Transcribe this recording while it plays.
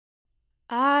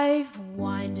I've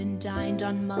wined and dined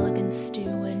on mulligan stew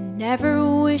and never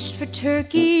wished for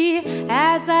turkey,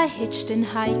 as I hitched and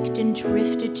hiked and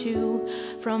drifted to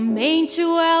from Maine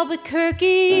to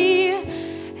Albuquerque.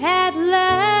 At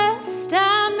last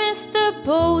I missed the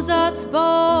Beaux-Arts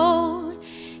ball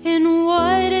in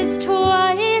what is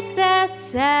twice as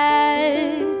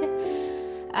sad.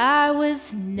 I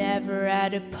was never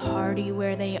at a party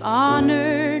where they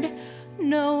honored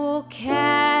no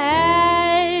cad,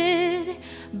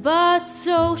 but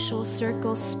social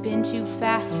circles spin too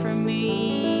fast for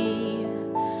me.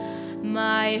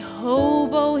 My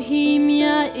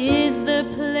ho-bohemia is the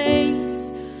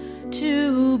place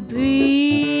to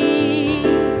be.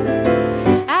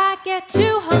 I get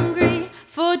too hungry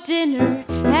for dinner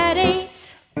at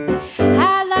 8.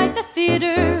 I like the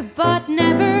theater but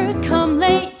never come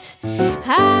late.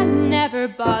 I never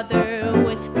bother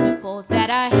with people that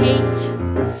I hate,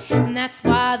 and that's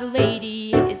why the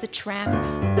lady is a tramp.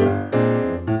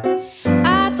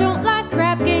 I don't like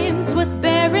crap games with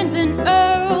barons and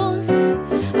earls.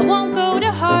 I won't go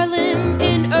to Harlem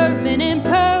in ermine and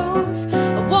pearls.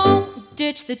 I won't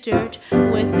ditch the dirt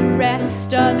with the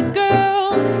rest of the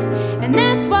girls, and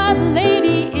that's why the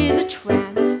lady is a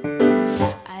tramp.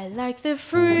 I like the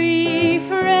free,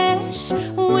 fresh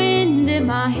wind in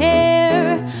my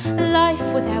hair,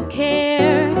 life without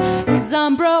care, 'cause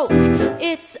I'm broke,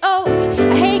 it's oak.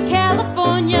 I hate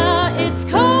California, it's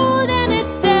cold and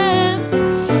it's damp,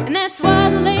 and that's why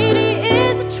the lady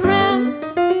is a tramp.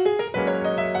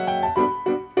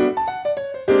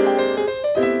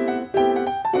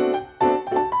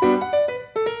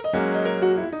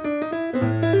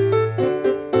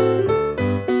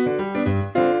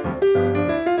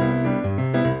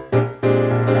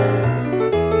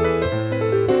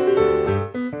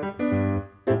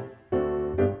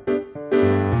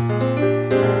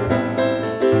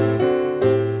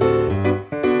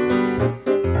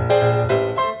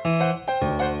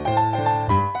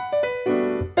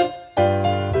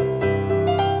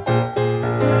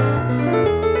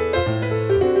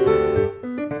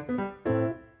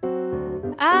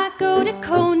 I go to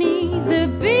Coney, the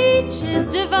beach is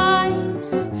divine.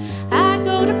 I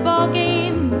go to ball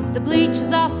games, the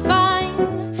bleachers are fine.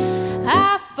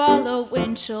 I follow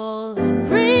Winchell and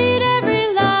read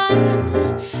every line,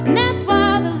 and that's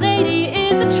why the lady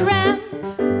is a tramp.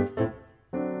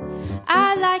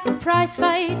 I like a prize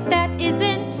fight that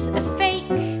isn't a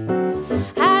fake.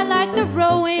 I like the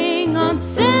rowing on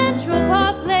Central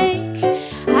Park Lake.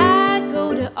 I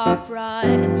go to opera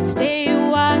and stay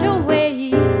wide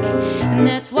awake, and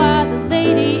that's why the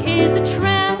lady is a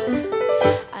tramp.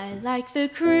 I like the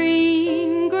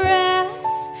green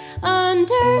grass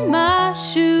under my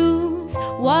shoes.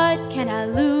 What can I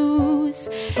lose?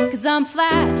 'Cause I'm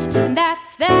flat, and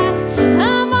that's that.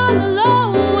 I'm all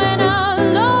alone when I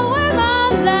lower my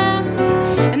lamp,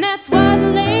 and that's why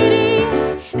the lady,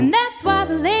 and that's why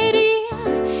the lady